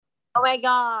Oh my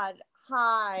God.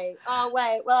 Hi. Oh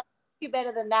wait. Well, you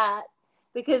better than that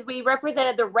because we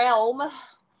represented the realm.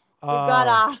 We got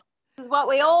Oh, this is what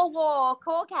we all wore,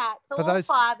 core caps, for all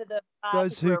five of them. I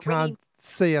those think we who were ringing. can't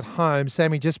see at home,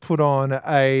 Sammy just put on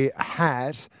a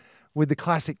hat with the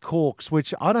classic corks,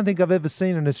 which I don't think I've ever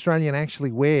seen an Australian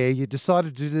actually wear. You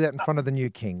decided to do that in front of the new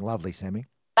king. Lovely, Sammy.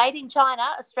 Made in China,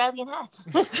 Australian hats.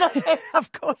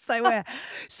 Of course they were.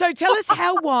 So tell us,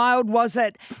 how wild was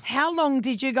it? How long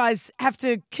did you guys have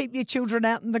to keep your children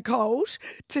out in the cold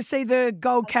to see the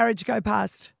gold carriage go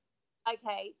past?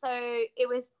 Okay, so it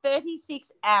was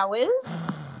 36 hours.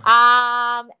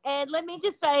 And let me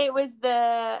just say it was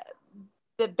the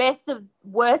best of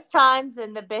worst times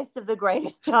and the best of the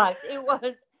greatest times. It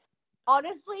was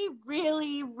honestly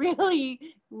really, really,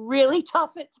 really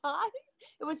tough at times.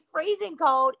 It was freezing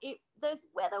cold. The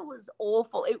weather was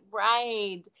awful. It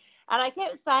rained. And I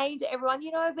kept saying to everyone,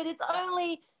 but it's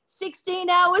only 16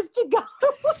 hours to go.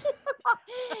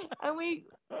 And we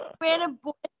had to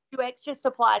buy extra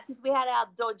supplies because we had our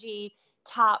dodgy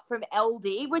tarp from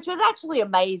LD, which was actually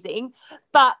amazing,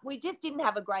 but we just didn't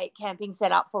have a great camping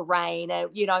setup for rain.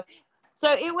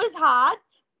 So it was hard.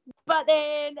 But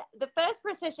then the first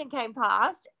procession came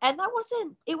past, and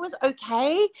it was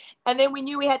okay. And then we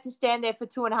knew we had to stand there for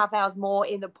 2.5 hours more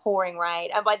in the pouring rain.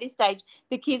 And by this stage,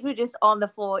 the kids were just on the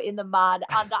floor in the mud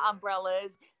under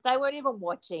umbrellas. They weren't even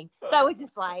watching. They were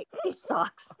just like, this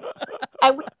sucks.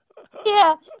 And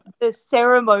yeah, the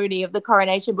ceremony of the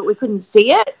coronation, but we couldn't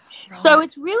see it. Right. So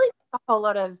it's really a whole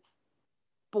lot of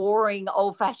boring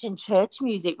old-fashioned church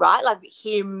music, right? Like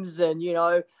hymns and,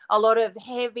 a lot of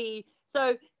heavy.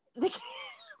 So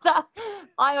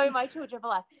I owe my children for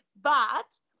life. But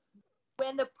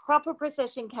when the proper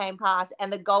procession came past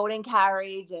and the golden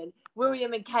carriage and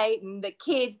William and Kate and the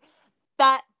kids,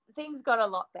 that things got a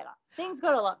lot better. Things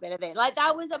got a lot better then. Like,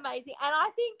 that was amazing. And I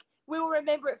think we will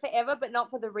remember it forever, but not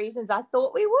for the reasons I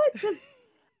thought we would. Because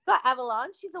got Avalon,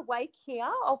 she's awake here.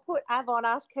 I'll put Av on,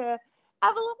 ask her,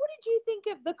 Avalon, what did you think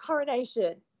of the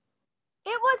coronation?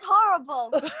 It was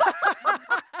horrible.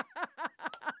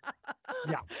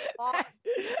 Yeah.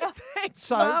 Thanks,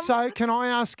 So can I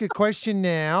ask a question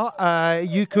now?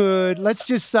 Let's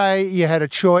just say you had a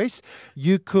choice.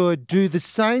 You could do the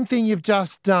same thing you've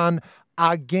just done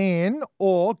again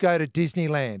or go to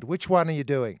Disneyland. Which one are you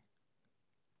doing?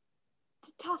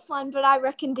 It's a tough one, but I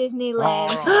reckon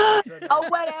Disneyland. Oh,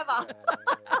 whatever.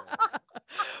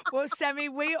 Well, Sammy,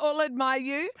 we all admire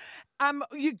you.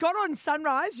 You got on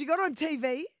Sunrise. You got on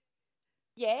TV.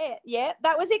 Yeah,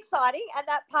 that was exciting. And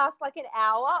that passed like an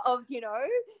hour of,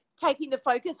 taking the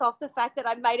focus off the fact that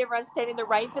I made everyone stand in the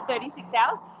rain for 36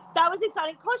 hours. That was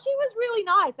exciting. Koshi was really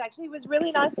nice, actually. It was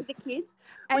really nice to the kids,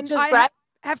 which was great.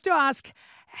 Have to ask,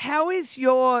 how is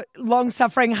your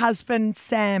long-suffering husband,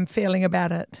 Sam, feeling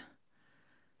about it?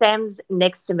 Sam's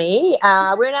next to me.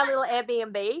 We're in our little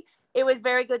Airbnb. It was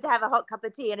very good to have a hot cup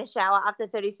of tea and a shower after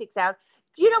 36 hours.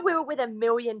 Do you know we were with 1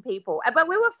 million people, but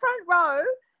we were front row.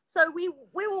 So we were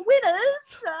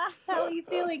winners. How are you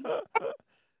feeling?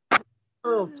 A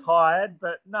little tired,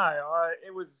 but no,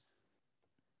 it was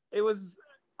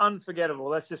unforgettable.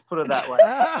 Let's just put it that way.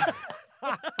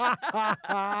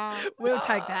 We'll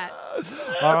take that.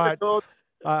 All right.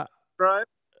 Bro,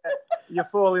 you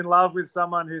fall in love with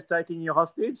someone who's taking you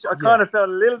hostage. I kind of felt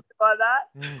a little bit like that,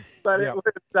 but it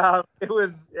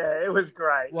was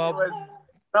great. Well, it was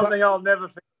something I'll never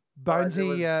forget.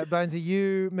 Bonesy,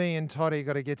 you, me, and Toddy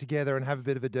got to get together and have a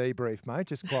bit of a debrief, mate.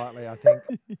 Just quietly, I think.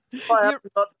 I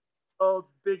haven't got the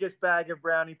world's biggest bag of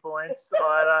brownie points.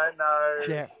 I don't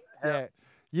know. Yeah.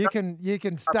 You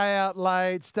can stay out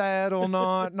late, stay out all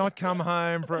night, not come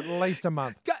home for at least a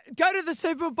month. Go to the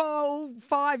Super Bowl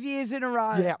 5 years in a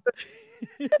row. Yeah.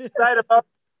 Stay to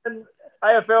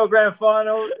AFL Grand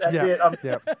Final. That's it.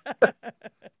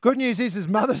 Good news is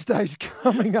Mother's Day's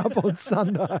coming up on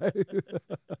Sunday.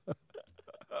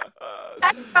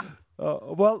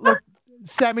 Well, look,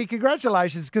 Sammy,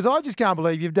 congratulations, because I just can't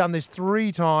believe you've done this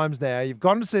 3 times now. You've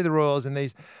gone to see the Royals in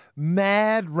these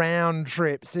mad round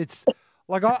trips. It's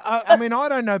like, I mean, I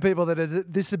don't know people that are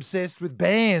this obsessed with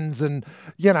bands and,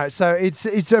 so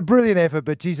it's a brilliant effort,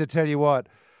 but geez, I tell you what,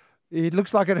 it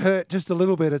looks like it hurt just a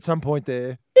little bit at some point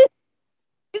there.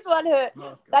 This one hurt.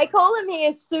 They call them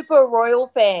here super royal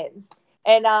fans.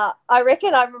 And I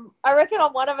reckon I'm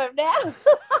one of them now.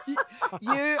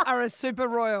 You are a super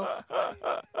royal.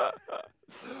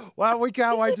 Well, we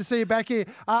can't wait to see you back here.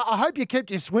 I hope you kept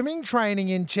your swimming training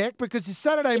in check because it's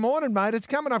Saturday morning, mate. It's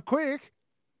coming up quick.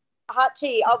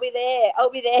 Hutchie, I'll be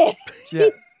there. Yeah.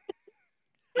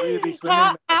 Will you be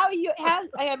swimming? How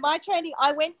my training?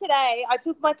 I went today. I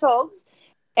took my togs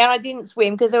and I didn't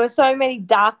swim because there were so many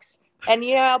ducks. And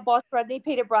you know, our boss, Rodney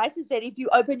Peter Bryson, said if you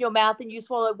open your mouth and you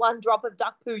swallow one drop of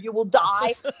duck poo, you will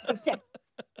die. Except,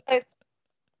 so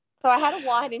I had a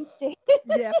wine instead.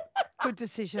 Yeah, good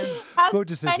decision. Good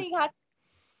decision.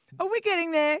 Oh, we're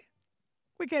getting there.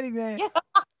 We're getting there. Yeah.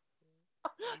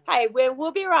 Hey,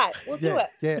 we'll be right. We'll do it.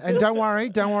 Yeah, and don't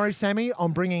worry, Sammy.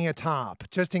 I'm bringing a tarp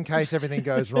just in case everything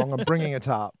goes wrong. I'm bringing a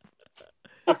tarp.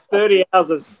 If 30 hours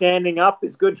of standing up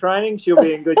is good training, she'll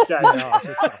be in good shape.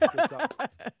 Good stuff.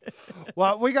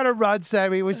 Well, we got to run,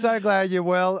 Sammy. We're so glad you're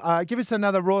well. Give us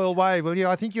another royal wave, will you?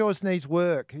 I think yours needs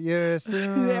work. Yes.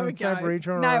 There we go.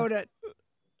 Nailed it.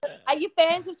 Are you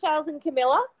fans of Charles and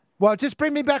Camilla? Well, just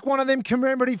bring me back one of them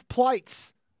commemorative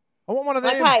plates. I want one of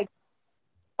them. Okay.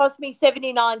 Cost me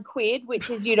 79 quid, which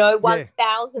is,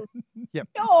 1,000. Yep.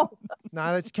 Oh.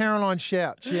 No, that's Caroline's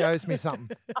shout. She owes me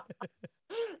something.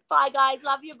 Bye, guys.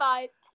 Love you. Bye.